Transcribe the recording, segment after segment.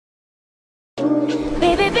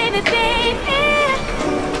baby, baby.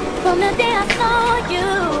 From the day I saw you,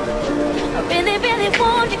 I really, really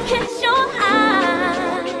want to catch your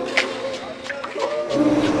eye.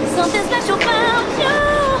 There's something special about you.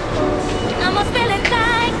 I must really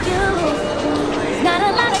like you. Not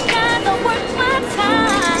a lot of guys are worth my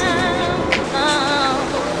time.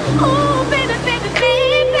 Oh, baby, baby,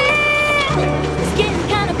 baby. It's getting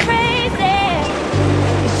kind of crazy.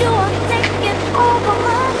 'Cause you are taking over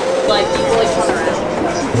my like people like turn around.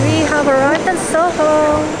 We have arrived in Soho.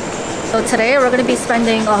 So today we're going to be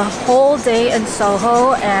spending a whole day in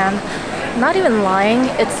Soho, and I'm not even lying,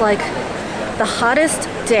 it's like the hottest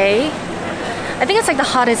day. I think it's like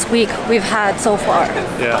the hottest week we've had so far.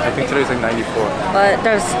 Yeah, I think today's like 94. But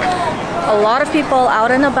there's a lot of people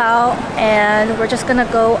out and about, and we're just gonna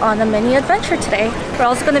go on a mini adventure today. We're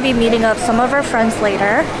also gonna be meeting up some of our friends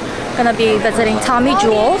later. Gonna be visiting Tommy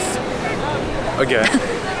Jules. Again.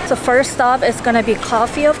 So first stop is gonna be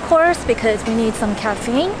coffee, of course, because we need some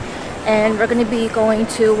caffeine. And we're gonna be going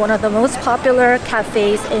to one of the most popular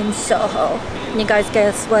cafes in Soho. Can you guys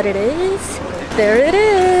guess what it is? There it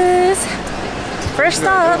is. First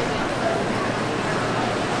stop.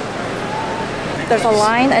 There's a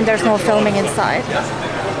line and there's no filming inside.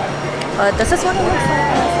 But this is what it looks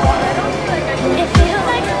like. It feels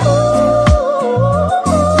like ooh,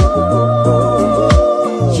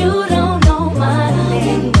 you don't know my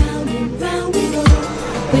name.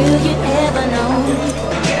 Will you ever know?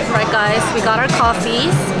 Right guys, we got our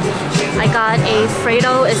coffees. I got a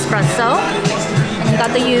Freddo espresso. And you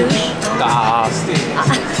got the huge.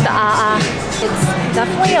 It's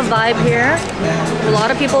definitely a vibe here. A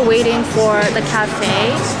lot of people waiting for the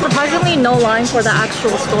cafe. Surprisingly no line for the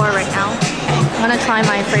actual store right now. I'm gonna try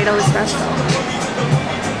my Freddo espresso.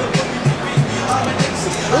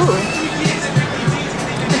 Ooh.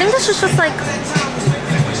 I think this is just like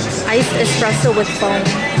iced espresso with foam.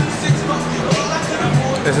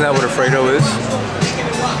 Isn't that what a Freddo is?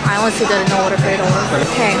 I honestly didn't know what a Freddo was.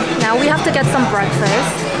 Okay, now we have to get some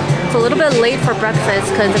breakfast. It's a little bit late for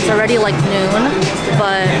breakfast because it's already like noon,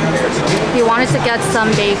 but we wanted to get some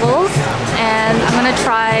bagels, and I'm gonna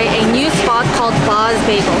try a new spot called Baz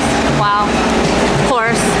Bagels. Wow, of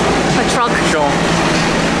course, a truck. Sure.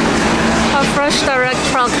 A fresh direct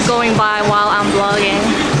truck going by while I'm vlogging.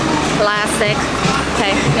 Classic.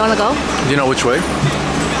 Okay, you wanna go? Do you know which way?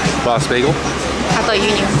 Baz Bagel? I thought you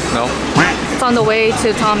knew. No? It's on the way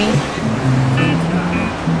to Tommy.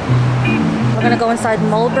 We're gonna go inside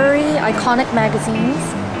Mulberry Iconic Magazines.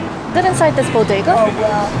 Get inside this bodega. Ooh,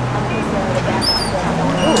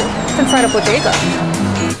 it's inside a bodega.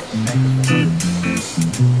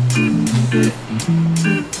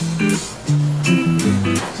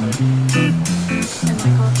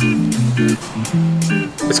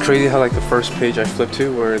 It's crazy how like the first page I flipped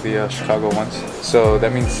to were the Chicago ones. So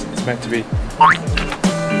that means it's meant to be.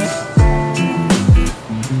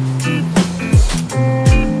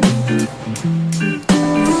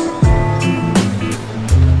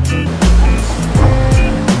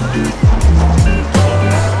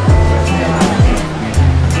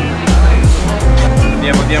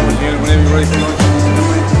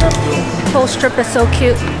 Whole strip is so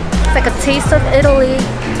cute. It's like a taste of Italy,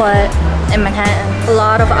 but in Manhattan. A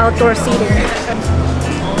lot of outdoor seating.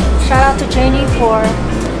 Shout out to Janie for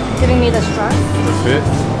giving me this dress. Fit.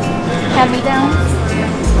 Hand me down.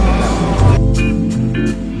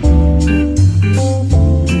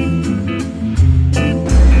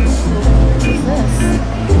 What is this?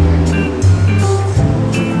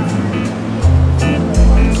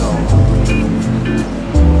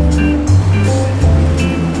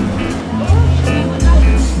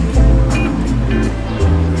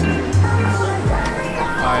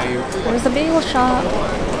 There's a bagel shop.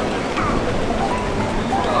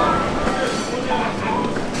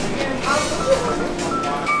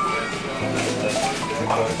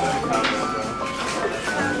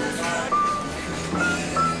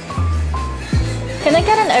 Can I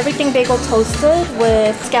get an everything bagel toasted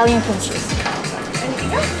with scallion cream cheese?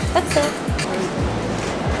 That's it.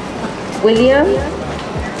 William?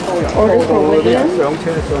 Order for William?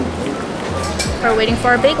 We're waiting for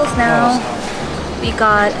our bagels now. We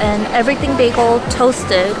got an everything bagel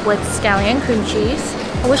toasted with scallion cream cheese.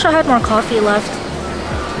 I wish I had more coffee left.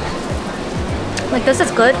 Like, this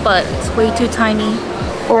is good, but it's way too tiny.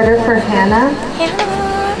 Order for Hannah? Hannah!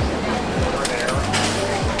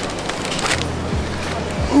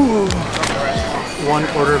 Ooh. One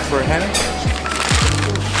order for Hannah.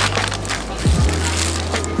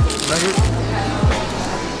 Nugget.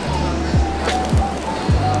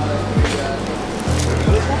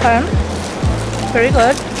 Okay. Very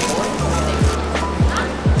good.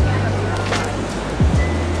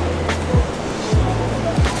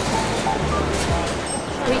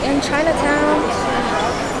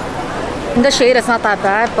 In the shade, it's not that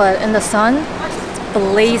bad, but in the sun, it's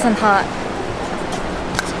blazing hot.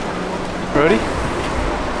 Ready?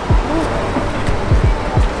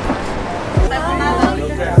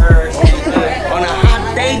 On a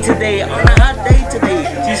hot day today, on a hot day today.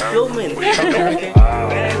 She's filming.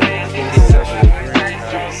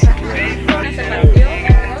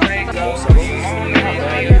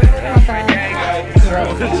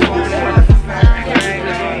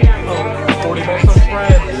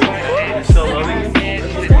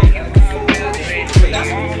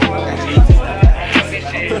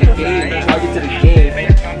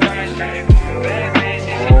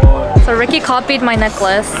 So Ricky copied my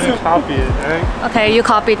necklace. You copy it, right? Okay, you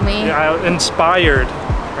copied me. Yeah, I inspired.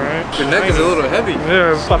 Alright. Your neck is a little heavy.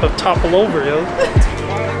 Yeah, it's about to topple over, yo.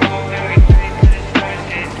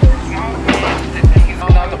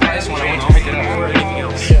 Found out the price when I went to pick it up or anything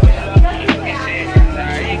else.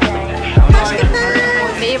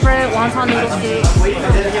 Favorite wonton noodle soup.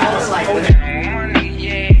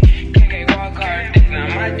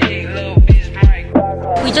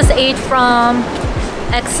 We just ate from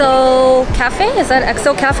EXO Cafe? Is that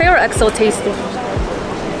EXO Cafe or EXO Tasting?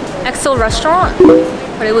 EXO restaurant,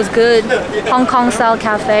 but it was good. Hong Kong style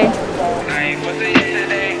cafe.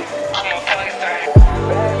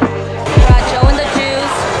 Got Joe in the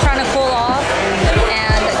juice, trying to cool off,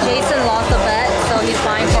 and Jason lost a bet, so he's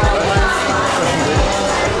buying for all of us.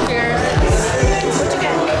 Cheers.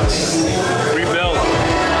 Rebuild.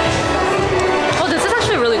 Oh, this is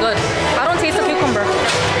actually really good. I don't taste the cucumber.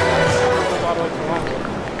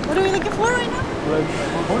 What are we looking for right now?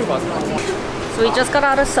 So we just got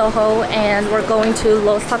out of Soho and we're going to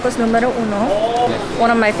Los Tacos Numero Uno,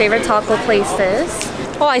 one of my favorite taco places.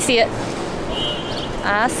 Oh, I see it.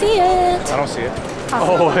 I see it. I don't see it.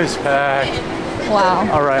 Oh, it's back. Wow.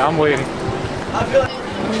 Alright, I'm waiting.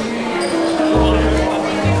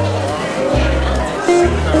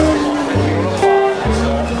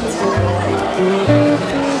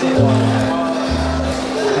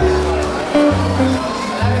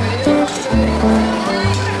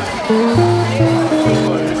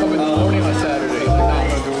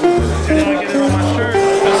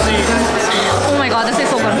 Oh my god, this is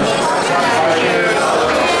so good.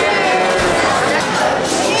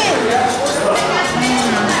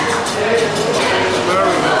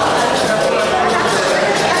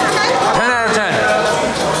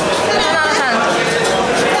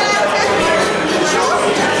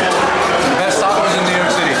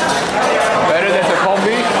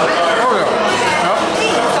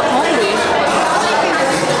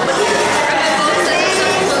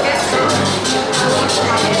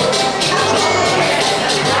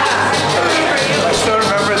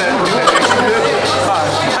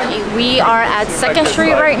 We are at 2nd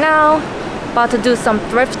Street right now, about to do some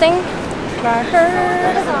thrifting. I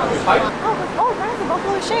heard. Oh, that's the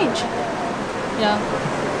Buffalo Exchange. Yeah.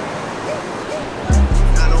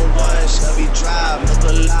 901 Shelby Drive, look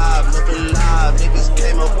alive. Niggas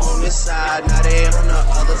came up on this side, now they on the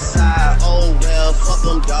other side. Oh well, fuck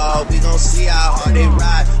them, dawg. We gon' see how hard they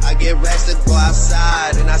ride. I get racks to go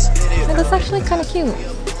outside and I spit it. It looks actually kind of cute.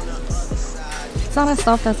 It's not as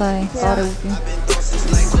soft as I thought it would be.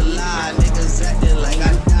 Like the lie, niggas acting like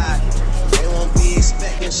I died. They won't be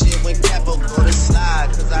expecting shit when Capo go to slide.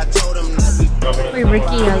 Cause I told them that we. Wait,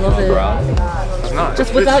 Ricky, I love it. It's not.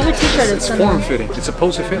 Just without your t-shirt, It's form fitting. It's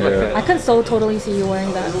supposed to fit like that. I can so totally see you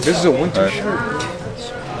wearing that. This is a winter shirt.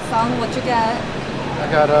 Song, what you get? I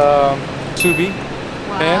got 2B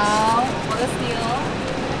pants. Wow, what a steal.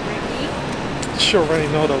 Ricky? She already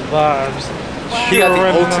know the vibes. He got the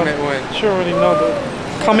ultimate win. She already know the.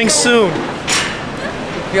 Coming soon.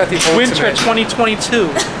 He got the ultimate. Winter 2022.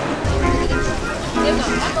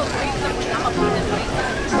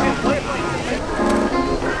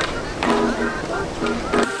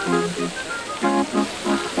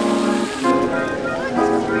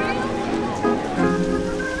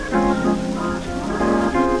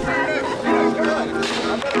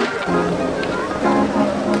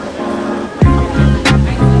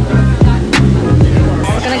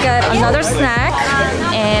 We're gonna get another snack,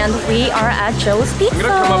 and we are at Joe's Pizza. I'm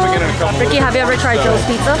gonna come up again in a couple Ricky, have you ever tried Joe's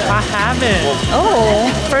Pizza? I haven't. Oh,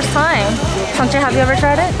 first time. Sangche, have you ever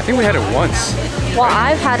tried it? I think we had it once. Well,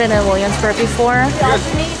 I've had it in Williamsburg before.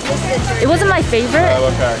 It wasn't my favorite,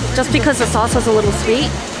 just because the sauce was a little sweet.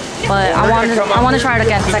 But I want to try it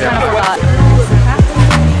again because I kind of forgot.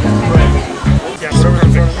 Yeah, whatever's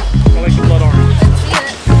in front of me. I like the blood orange.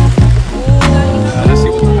 Let's see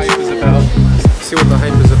what the hype is about. See what the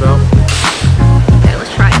hype is about. Okay,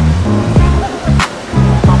 let's try it.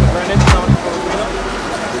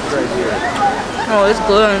 Oh, it's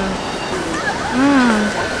good.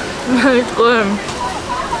 It's good.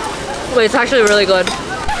 Wait, it's actually really good.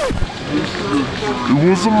 It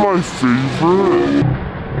wasn't my favorite.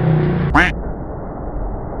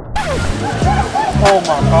 Oh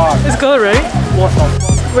my god. It's good, right? What the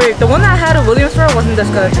fuck? Wait, the one that I had at Williamsburg wasn't this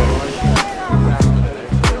good.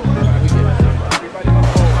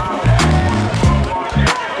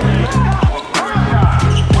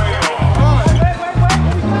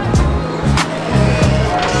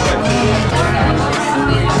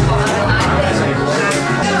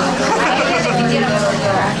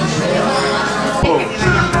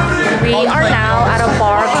 We are now at a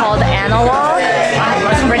bar called Analogue.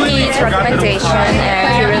 It's Ricky's recommendation,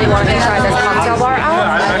 and he really wanted to try this cocktail bar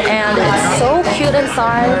out. And it's so cute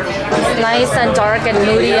inside. It's nice and dark and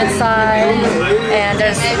moody inside. And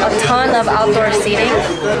there's a ton of outdoor seating.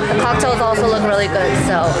 The cocktails also look really good,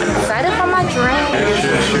 so I'm excited for my drink.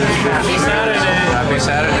 Happy Saturday. Happy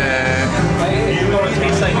Saturday.